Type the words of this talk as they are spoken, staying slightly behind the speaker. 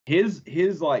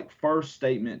His like first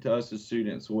statement to us as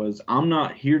students was, I'm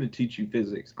not here to teach you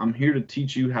physics. I'm here to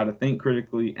teach you how to think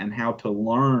critically and how to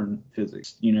learn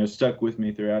physics. Stuck with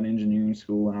me throughout engineering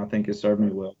school, and I think it served me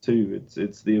well too.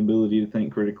 It's the ability to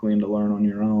think critically and to learn on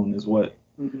your own is what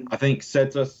I think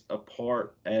sets us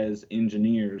apart as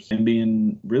engineers and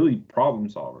being really problem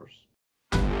solvers.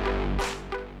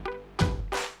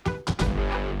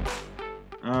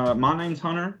 My name's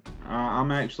Hunter.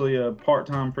 I'm actually a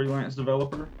part-time freelance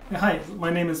developer. Hi, my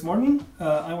name is Morten.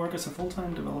 I work as a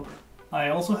full-time developer. I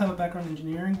also have a background in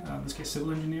engineering, in this case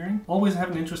civil engineering. Always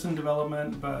have an interest in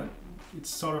development, but it's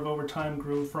sort of over time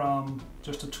grew from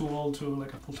just a tool to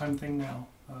like a full-time thing now.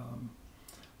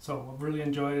 So I've really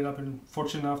enjoyed it. I've been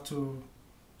fortunate enough to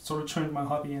sort of turn my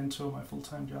hobby into my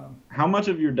full-time job. How much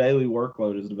of your daily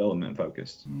workload is development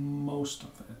focused? Most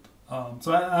of it.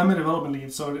 So I'm a development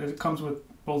lead, so it comes with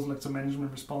both like some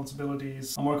management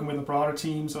responsibilities. I'm working with a broader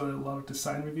team, so a lot of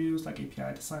design reviews, like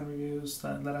API design reviews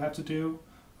that I have to do.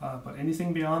 But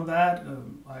anything beyond that,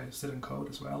 I sit in code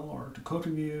as well, or do code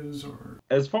reviews, or...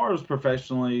 As far as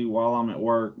professionally, while I'm at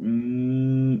work,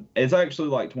 it's actually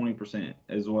like 20%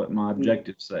 is what my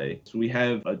objectives say. So we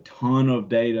have a ton of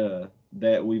data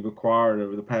that we've acquired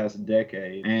over the past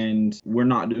decade, and we're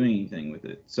not doing anything with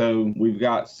it. So we've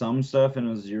got some stuff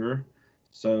in Azure.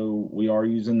 So we are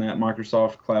using that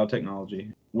Microsoft cloud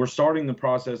technology. We're starting the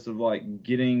process of like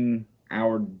getting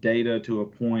our data to a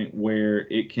point where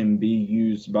it can be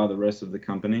used by the rest of the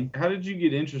company. How did you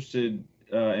get interested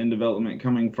in development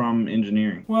coming from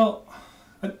engineering? Well,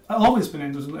 I've always been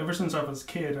interested. Ever since I was a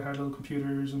kid, I had little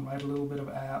computers and write a little bit of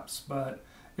apps, but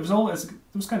it was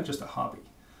kind of just a hobby.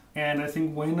 And I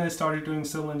think when I started doing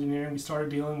civil engineering, we started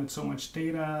dealing with so much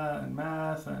data and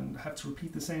math and have to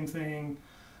repeat the same thing.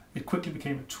 It quickly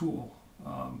became a tool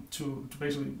to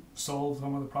basically solve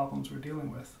some of the problems we're dealing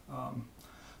with.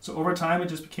 So over time, it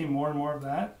just became more and more of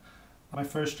that. My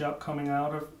first job coming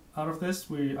out of this,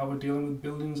 I was dealing with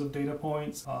billions of data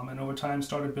points, and over time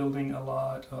started building a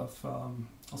lot of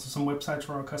also some websites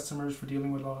for our customers for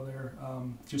dealing with a lot of their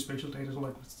geospatial data, so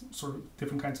like sort of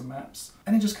different kinds of maps.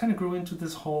 And it just kind of grew into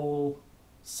this whole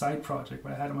side project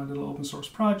where I had my little open source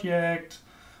project,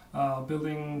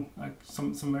 building like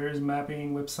some various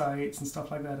mapping websites and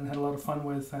stuff like that, and had a lot of fun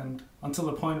with, and until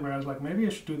the point where I was like, maybe I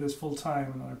should do this full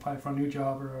time, and I applied for a new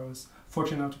job, or I was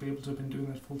fortunate enough to be able to have been doing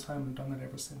it full time and done that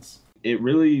ever since. It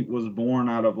really was born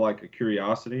out of like a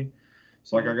curiosity.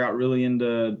 So like I got really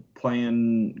into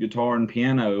playing guitar and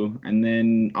piano, and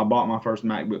then I bought my first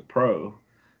MacBook Pro.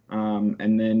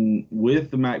 And then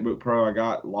with the MacBook Pro, I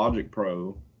got Logic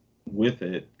Pro with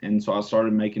it, and so I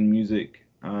started making music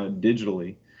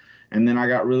digitally. And then I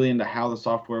got really into how the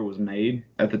software was made.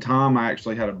 At the time, I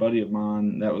actually had a buddy of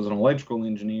mine that was an electrical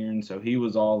engineer, and so he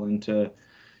was all into,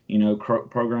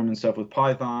 programming stuff with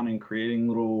Python and creating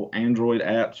little Android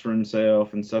apps for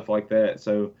himself and stuff like that.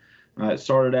 So it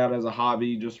started out as a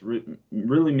hobby, just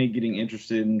really me getting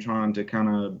interested in trying to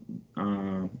kind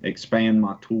of expand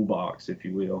my toolbox, if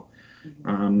you will.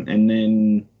 And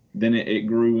then it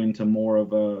grew into more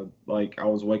of a, like, I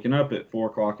was waking up at 4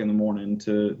 o'clock in the morning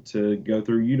to go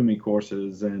through Udemy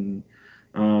courses, and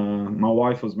my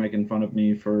wife was making fun of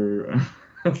me for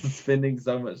spending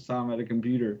so much time at a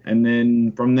computer. And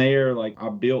then from there, like, I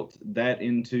built that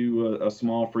into a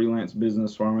small freelance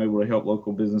business where I'm able to help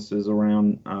local businesses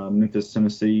around Memphis,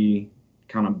 Tennessee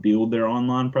kind of build their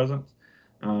online presence.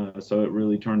 So it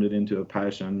really turned it into a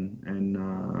passion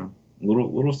and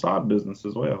little side business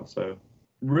as well. So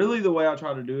really the way I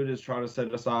try to do it is try to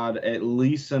set aside at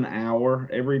least an hour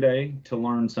every day to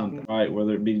learn something, right?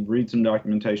 Whether it be read some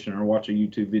documentation or watch a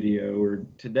YouTube video. Or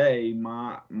today,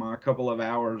 my couple of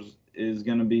hours is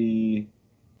going to be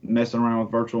messing around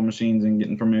with virtual machines and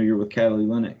getting familiar with Kali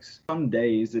Linux. Some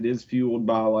days it is fueled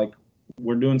by, like,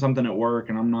 we're doing something at work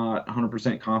and I'm not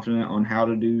 100% confident on how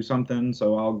to do something,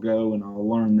 so I'll go and I'll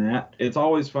learn that. It's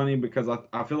always funny because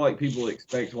I feel like people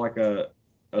expect like a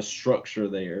structure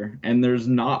there, and there's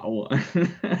not one.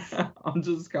 I'm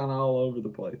just kind of all over the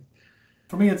place.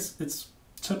 For me, it's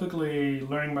typically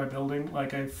learning by building.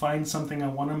 Like, I find something I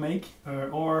want to make,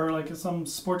 or like some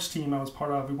sports team I was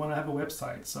part of, we want to have a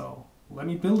website, so let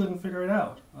me build it and figure it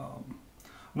out.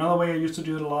 Another way I used to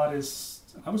do it a lot is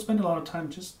I would spend a lot of time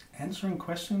just answering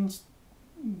questions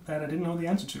that I didn't know the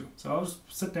answer to. So I would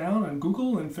sit down and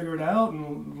Google and figure it out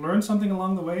and learn something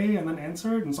along the way and then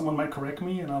answer it, and someone might correct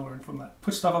me and I'll learn from that.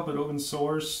 Put stuff up at open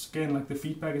source. Again, like, the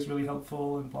feedback is really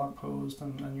helpful, and blog posts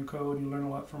and your code. You learn a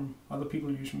lot from other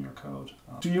people using your code.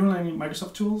 Do you learn any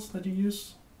Microsoft tools that you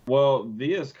use? Well,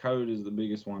 VS Code is the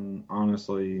biggest one,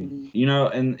 honestly.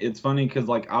 And it's funny because,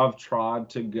 like, I've tried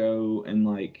to go and,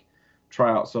 like, try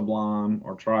out Sublime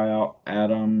or try out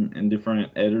Atom and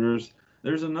different editors.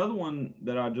 There's another one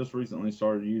that I just recently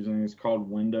started using. It's called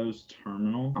Windows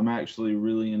Terminal. I'm actually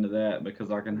really into that because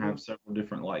I can have several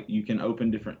different, like, you can open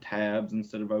different tabs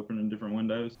instead of opening different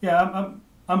windows. Yeah,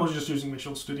 I'm also just using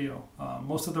Visual Studio.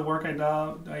 Most of the work I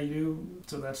do,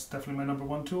 so that's definitely my number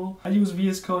one tool. I use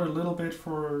VS Code a little bit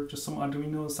for just some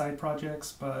Arduino side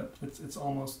projects, but it's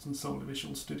almost solely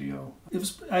Visual Studio.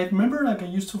 I remember like I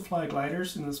used to fly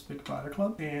gliders in this big glider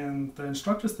club, and the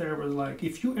instructors there were like,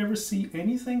 if you ever see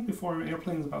anything before an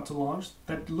airplane is about to launch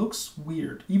that looks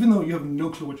weird, even though you have no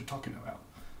clue what you're talking about,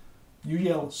 you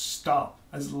yell stop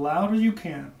as loud as you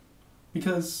can,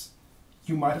 because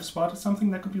you might have spotted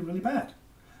something that could be really bad.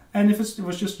 And if it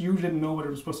was just you didn't know what it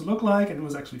was supposed to look like and it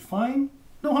was actually fine,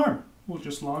 no harm. We'll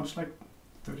just launch like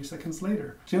 30 seconds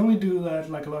later. So you only do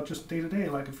that like a lot just day to day.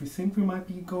 Like if we think we might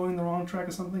be going the wrong track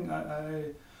or something, I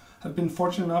have been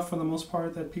fortunate enough for the most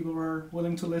part that people were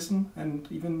willing to listen and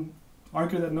even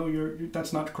argue that no,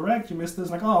 that's not correct. You missed this.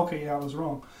 Like, oh, okay, yeah, I was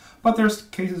wrong. But there's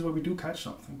cases where we do catch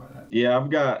something by that. Yeah, I've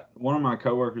got one of my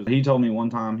coworkers. He told me one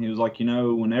time, he was like,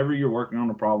 whenever you're working on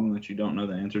a problem that you don't know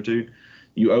the answer to,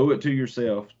 you owe it to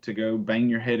yourself to go bang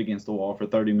your head against the wall for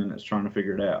 30 minutes trying to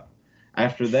figure it out.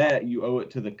 After that, you owe it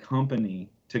to the company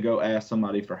to go ask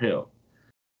somebody for help.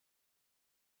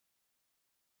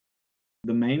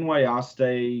 The main way I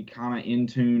stay kind of in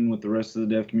tune with the rest of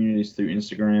the dev community is through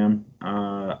Instagram.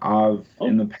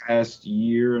 In the past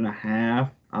year and a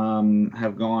half,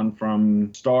 have gone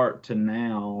from start to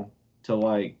now to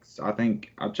like, I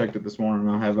think I checked it this morning,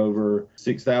 I have over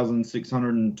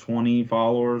 6,620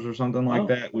 followers or something like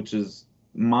that, which is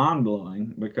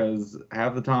mind-blowing because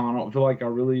half the time I don't feel like I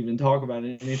really even talk about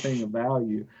anything of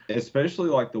value, especially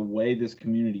like the way this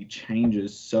community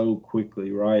changes so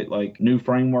quickly, right? Like new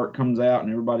framework comes out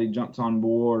and everybody jumps on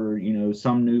board, or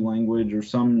some new language or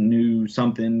some new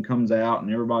something comes out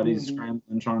and everybody's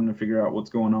scrambling trying to figure out what's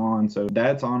going on. So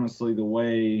that's honestly the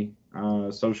way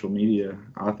social media,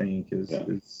 I think,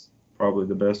 is probably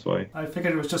the best way. I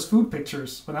figured it was just food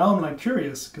pictures, but now I'm like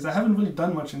curious because I haven't really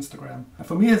done much Instagram. And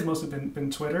for me, it's mostly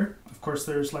been Twitter. Of course,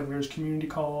 there's community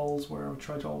calls where I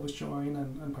try to always join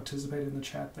and participate in the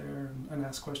chat there and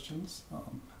ask questions.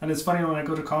 And it's funny when I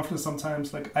go to conference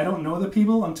sometimes, like I don't know the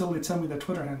people until they tell me their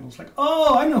Twitter handles. Like,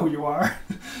 oh, I know who you are.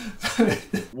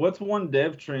 What's one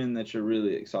dev trend that you're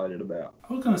really excited about?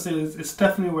 I was going to say it's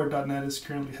definitely where .NET is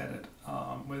currently headed.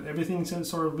 With everything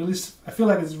sort of really, I feel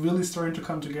like it's really starting to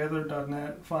come together,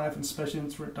 .NET 5 and especially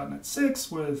into .NET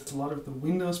 6 with a lot of the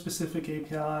Windows-specific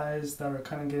APIs that are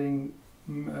kind of getting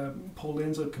pulled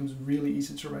in, so it becomes really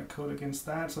easy to write code against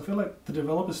that. So I feel like the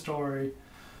developer story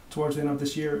towards the end of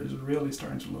this year is really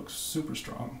starting to look super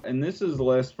strong. And this is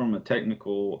less from a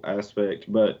technical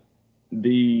aspect, but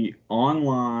the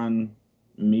online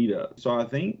meetup. So I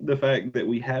think the fact that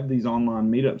we have these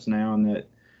online meetups now and that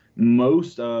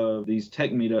most of these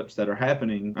tech meetups that are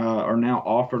happening are now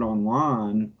offered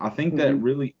online, I think that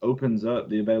really opens up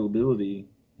the availability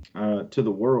to the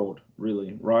world,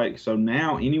 really, right? So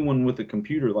now anyone with a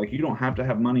computer, like you don't have to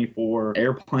have money for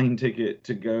airplane ticket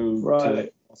to go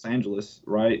to Los Angeles,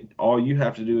 right? All you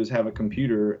have to do is have a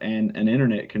computer and an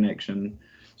internet connection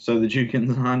so that you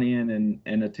can sign in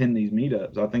and attend these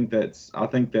meetups. I think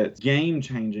that's game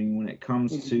changing when it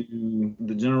comes to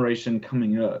the generation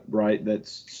coming up, right?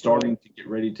 That's starting to get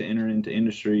ready to enter into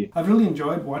industry. I've really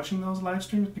enjoyed watching those live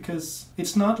streams because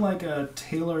it's not like a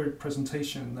tailored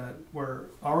presentation that we're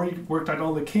already worked out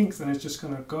all the kinks and it's just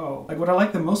gonna go. Like what I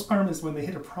like the most part is when they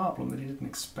hit a problem that you didn't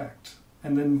expect,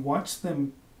 and then watch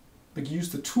them like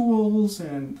use the tools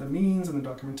and the means and the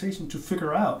documentation to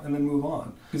figure out and then move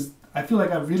on. Because I feel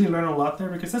like I really learned a lot there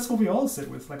because that's what we all sit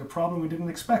with, like a problem we didn't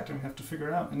expect and we have to figure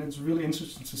it out. And it's really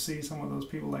interesting to see some of those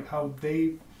people, like how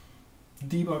they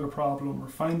debug a problem or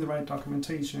find the right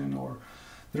documentation, or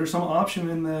there's some option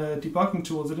in the debugging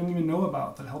tools they didn't even know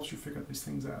about that helps you figure these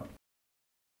things out.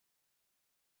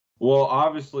 Well,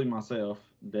 obviously myself,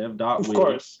 dev.wig. Of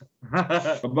course.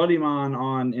 A buddy of mine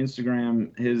on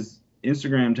Instagram, his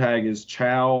Instagram tag is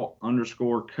chow_codes,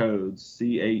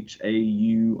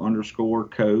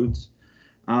 CHAU_codes.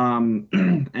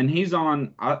 And he's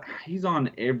on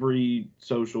every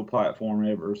social platform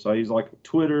ever. So he's like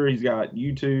Twitter, he's got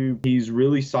YouTube. He's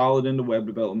really solid into web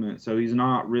development. So he's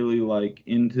not really like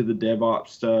into the DevOps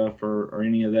stuff or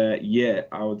any of that yet,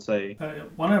 I would say.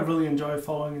 One I really enjoy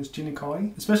following is Ginny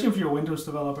Coy, especially if you're a Windows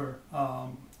developer.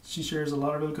 She shares a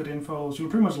lot of really good info. She'll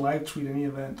pretty much live tweet any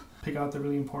event, pick out the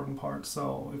really important parts.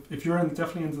 So if you're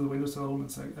definitely into the Windows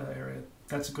development area,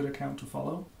 that's a good account to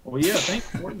follow. Well, yeah,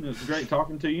 thanks, Morten. It was great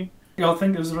talking to you. Yeah, I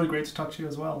think it was really great to talk to you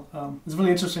as well. It's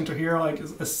really interesting to hear like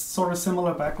a sort of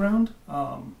similar background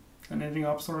and ending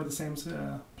up sort of the same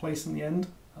place in the end.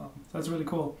 So that's really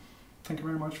cool. Thank you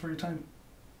very much for your time.